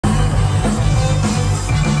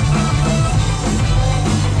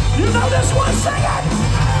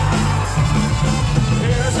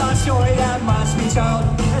must be told.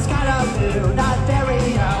 It's kind of new, not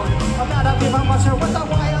very old. I'm not a beaver monster with a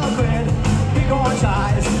wild grin. Big orange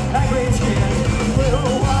eyes, and green skin.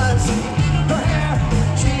 Blue was her hair.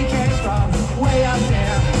 She came from way up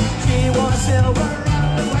there. She wore silver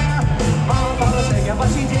underwear. Mom was thinking, but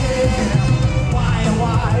she didn't care.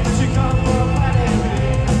 Why did she come from planet B?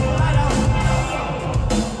 Well, I don't know.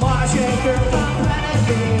 Martian girl from planet B.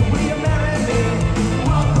 Will you marry me?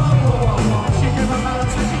 Whoa, whoa, whoa, whoa, whoa. She came from out,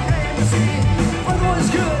 so she came to see. But it was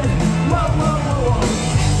good. Whoa, whoa, whoa, whoa.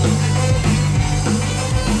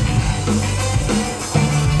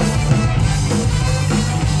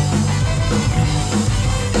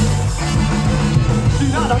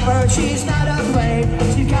 She's not a bird, she's not afraid.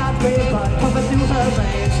 She's got great blood coming through her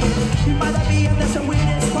veins. You might not be in this the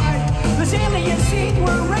weirdest part. This alien seed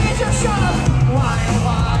were razor sharp. Why,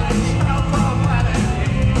 girl from planet B?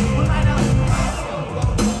 Well, I know.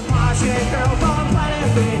 Martian girl from planet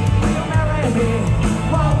B. Will you marry me?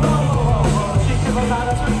 Whoa, whoa, whoa, whoa. She came about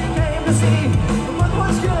us when she came to see. The look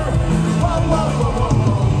was good. Whoa, whoa, whoa, whoa,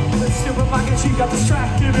 whoa. The supermarket, she got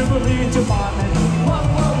distracted in the lead department. Whoa,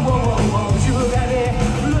 whoa, whoa, whoa, whoa. She looked at me,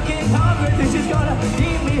 looking hungry, think she's gonna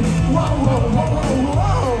eat me. Whoa, whoa, whoa, whoa, whoa.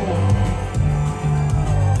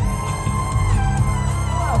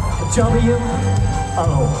 W O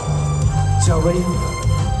W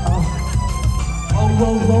O. Oh,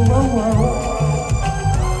 whoa, whoa, whoa, whoa.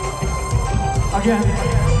 Again.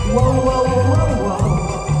 Whoa, whoa, whoa, whoa.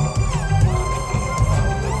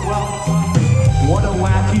 Well, what a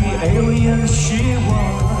wacky alien she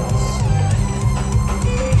was.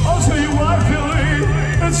 I'll tell you why, Billy.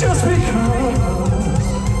 It's just because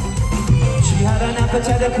she had an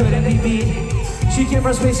appetite that couldn't be beat. She came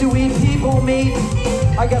from space to eat people meat.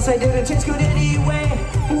 I guess I didn't taste good anyway.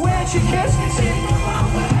 When she kissed me, she blew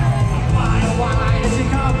away. Why did she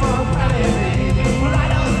come from planet B? Well, I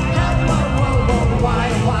don't know. Whoa, whoa, whoa.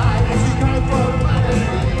 Why did she come from planet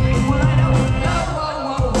B? Well, I don't know. Whoa,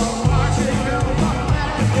 whoa, whoa. Martian girl from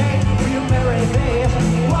planet B. Will you marry me?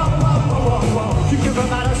 Whoa, whoa, whoa, whoa, whoa. She came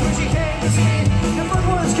from outer space, she came to see. The food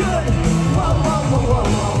was good. Whoa, whoa, whoa, whoa,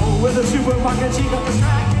 whoa. With the supermarket, she got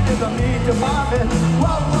distracted in the meat department.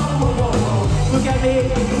 Whoa, whoa, whoa, whoa, whoa. Look at me,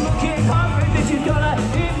 looking hungry, think she's gonna